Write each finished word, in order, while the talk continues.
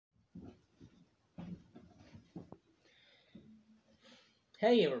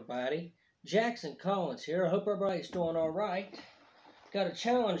Hey everybody, Jackson Collins here. I hope everybody's doing alright. Got a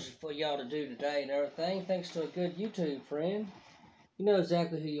challenge for y'all to do today and everything, thanks to a good YouTube friend. You know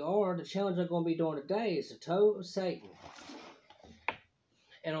exactly who you are. The challenge I'm going to be doing today is the Toe of Satan.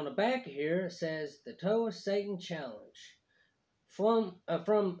 And on the back here it says the Toe of Satan Challenge. From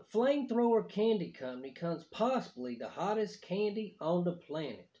Flamethrower Candy Company comes possibly the hottest candy on the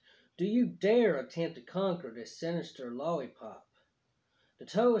planet. Do you dare attempt to conquer this sinister lollipop? The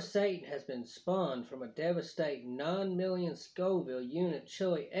toe of Satan has been spun from a devastating 9 million Scoville unit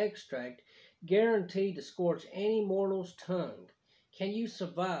chili extract guaranteed to scorch any mortal's tongue. Can you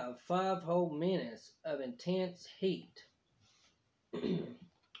survive 5 whole minutes of intense heat? Then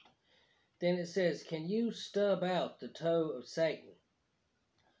it says, can you stub out the toe of Satan?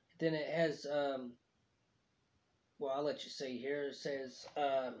 Then it has, well, I'll let you see here. It says,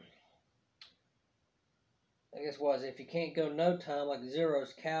 I guess was if you can't go no time like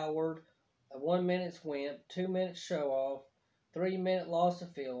zero's coward, a 1 minute's wimp, 2 minutes show off, 3 minute loss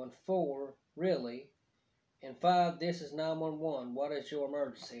of feeling, 4 really, and 5 this is 911. What is your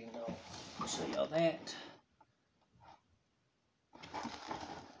emergency? No, I'll show y'all that.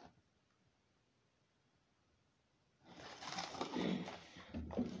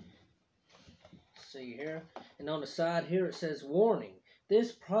 See here, and on the side here it says warning.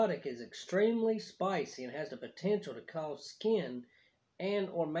 This product is extremely spicy and has the potential to cause skin and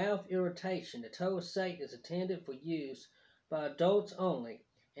or mouth irritation. The toe of Satan is intended for use by adults only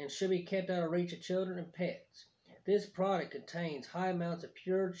and should be kept out of reach of children and pets. This product contains high amounts of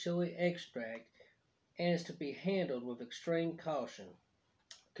pure chili extract and is to be handled with extreme caution.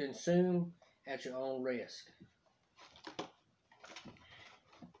 Consume at your own risk.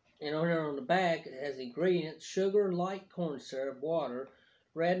 And on here on the back it has ingredients: sugar, light corn syrup, water,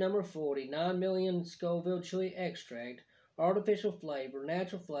 red number 40, 9 million Scoville chili extract, artificial flavor,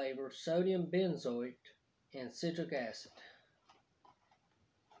 natural flavor, sodium benzoate, and citric acid.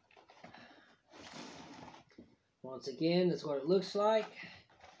 Once again, that's what it looks like.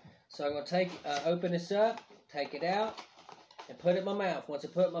 So I'm going to open this up, take it out, and put it in my mouth. Once I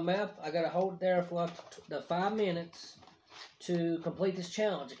put it in my mouth, I got to hold it there for the 5 minutes to complete this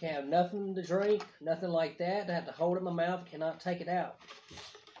challenge. I can't have nothing to drink, nothing like that. I have to hold it in my mouth, cannot take it out.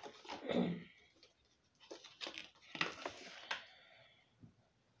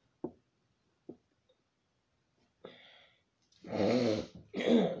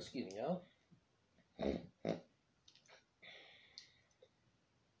 Excuse me, y'all. Get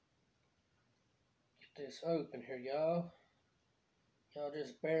this open here, y'all. Y'all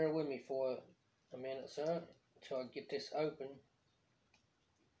just bear with me for a minute, son, until I get this open.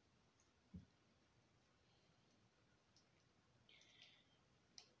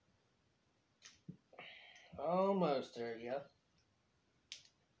 Almost there, yeah.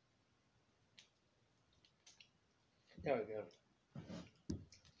 There we go.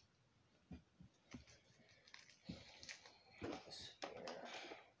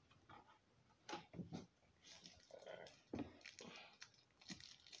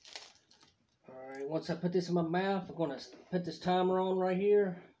 Alright, once I put this in my mouth, I'm going to put this timer on right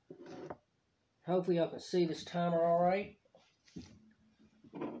here. Hopefully y'all can see this timer alright.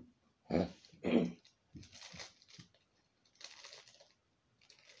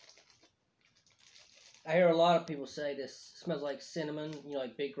 I hear a lot of people say this smells like cinnamon, you know,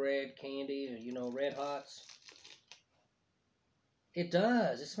 like Big Red candy, or, you know, Red Hots. It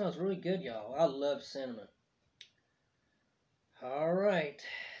does. It smells really good, y'all. I love cinnamon. Alright.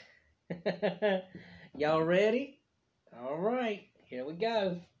 Y'all ready? Alright, here we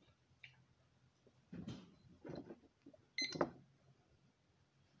go.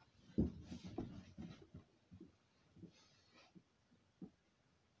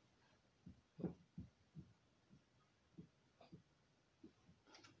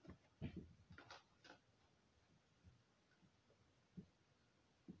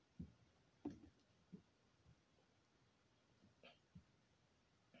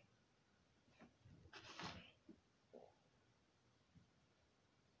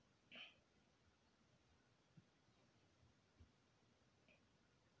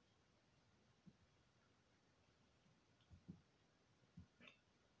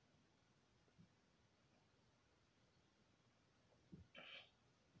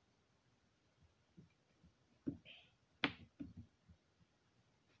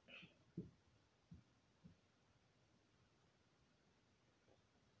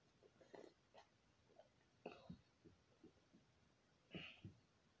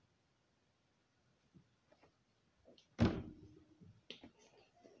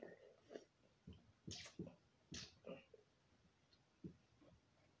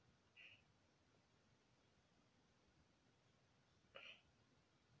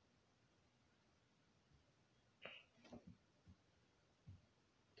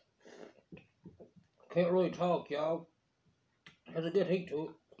 Can't really talk, y'all. Has a good heat to it.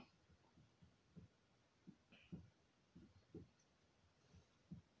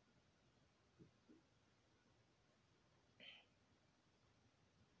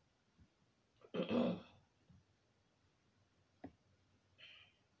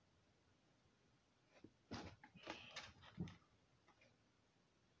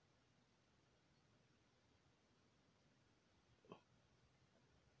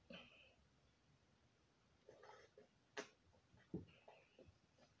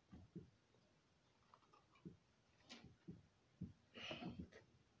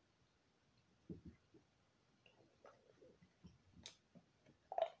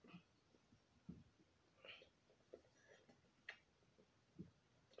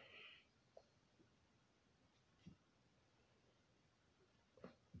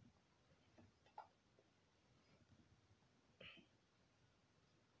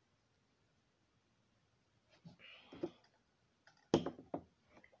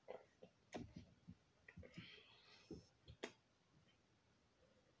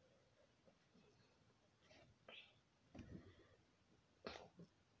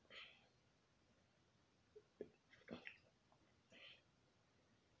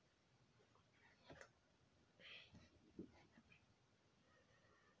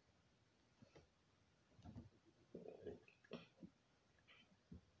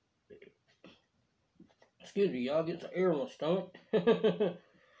 Excuse me, y'all. Get some air in my stomach.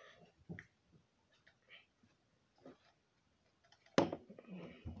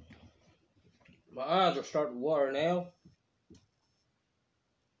 My eyes are starting to water now.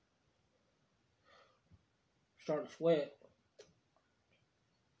 Starting to sweat.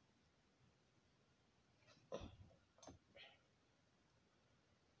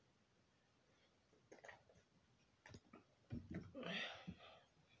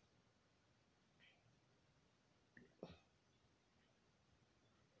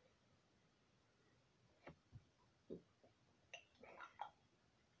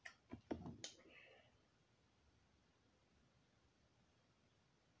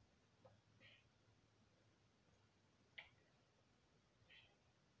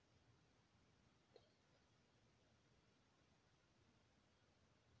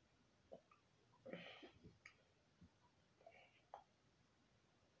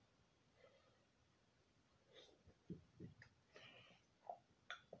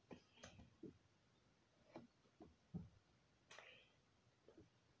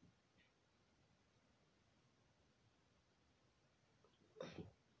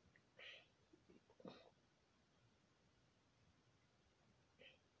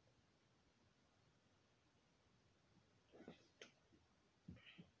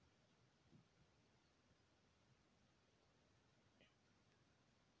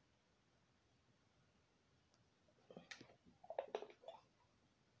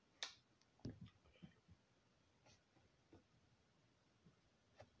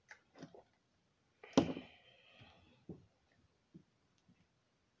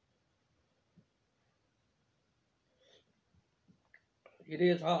 It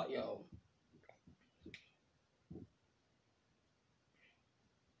is hot, y'all.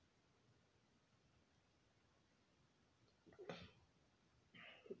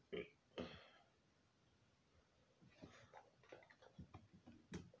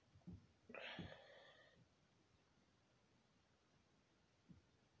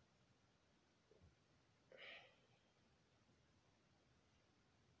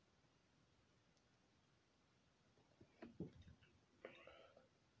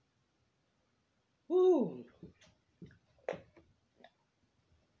 Woo!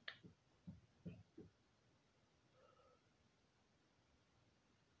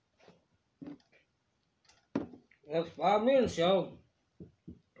 That's 5 minutes, y'all.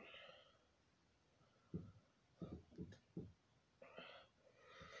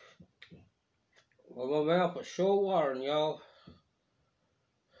 Well, my mouth is sure watering, y'all.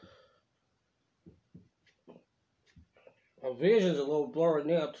 My vision's a little blurry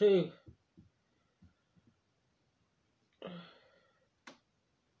now, too.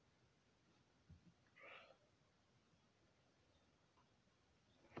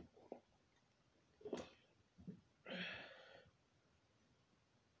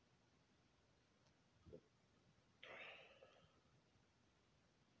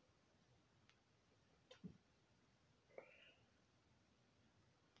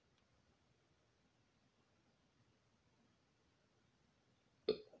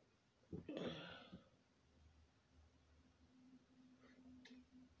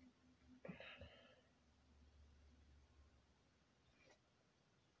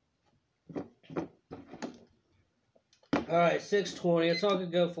 Alright, 620. That's all I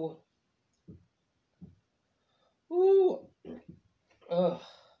could go for. Ooh. Oh.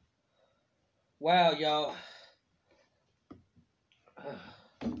 Wow, y'all.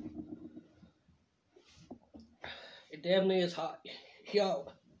 It definitely is hot.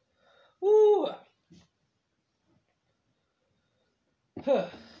 Y'all. Ooh.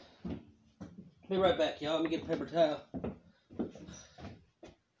 Be right back, y'all. Let me get a paper towel.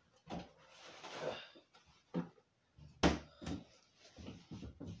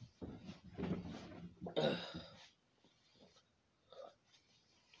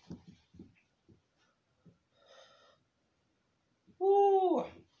 Ooh.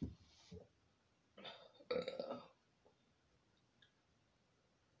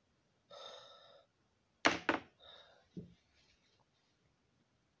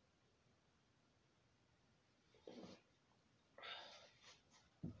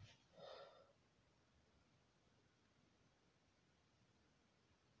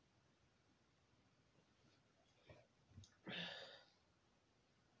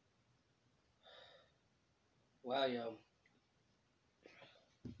 Wow, y'all.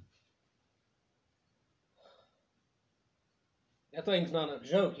 That thing's not a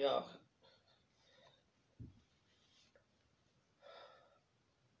joke, y'all.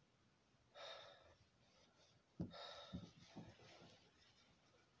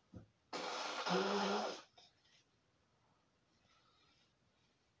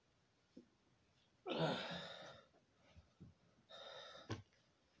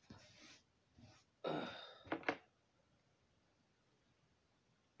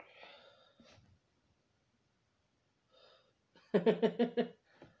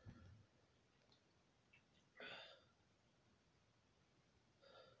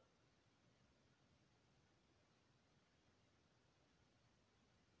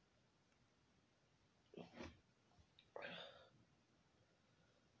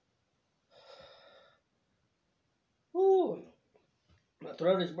 Ooh. My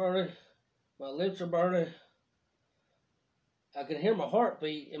throat is burning. My lips are burning. I can hear my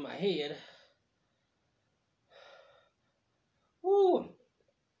heartbeat in my head. Ooh.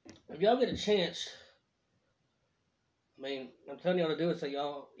 If y'all get a chance, I mean, I'm telling y'all to do it so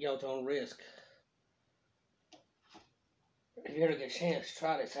y'all don't risk. If you ever get a chance,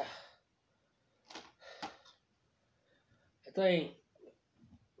 try this out. This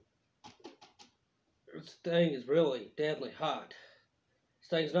thing is really deadly hot. This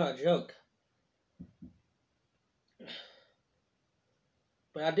thing's not a joke.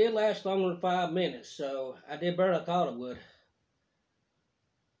 But I did last longer than 5 minutes, so I did better than I thought it would.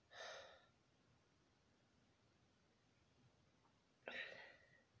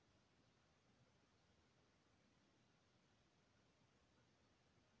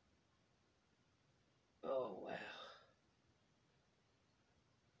 Oh, wow.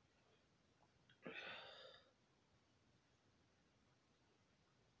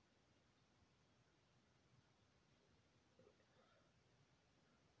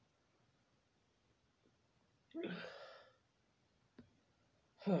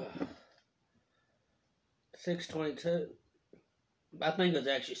 Huh. 6:22. I think it was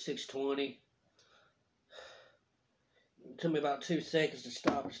actually 6:20. It took me about 2 seconds to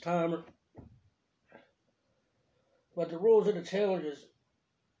stop his timer. But the rules of the challenge is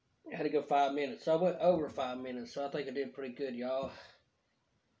I had to go 5 minutes. So I went over 5 minutes, so I think I did pretty good, y'all.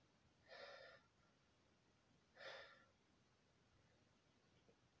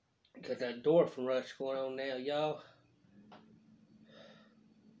 Got that endorphin rush going on now, y'all.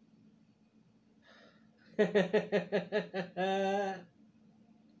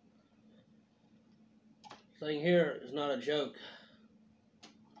 Thing here is not a joke.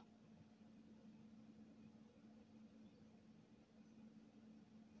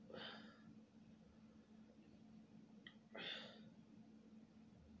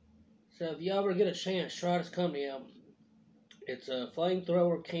 So if you ever get a chance, try this company out. It's a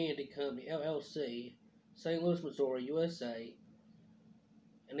Flamethrower Candy Company, LLC, St. Louis, Missouri, USA.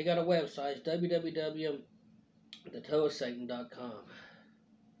 And they got a website, www.thetoeofsatan.com.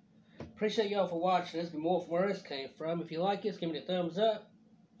 Appreciate y'all for watching. This will be more from where this came from. If you like this, give me a thumbs up,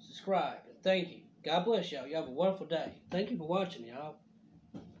 subscribe, and thank you. God bless y'all. You have a wonderful day. Thank you for watching, y'all.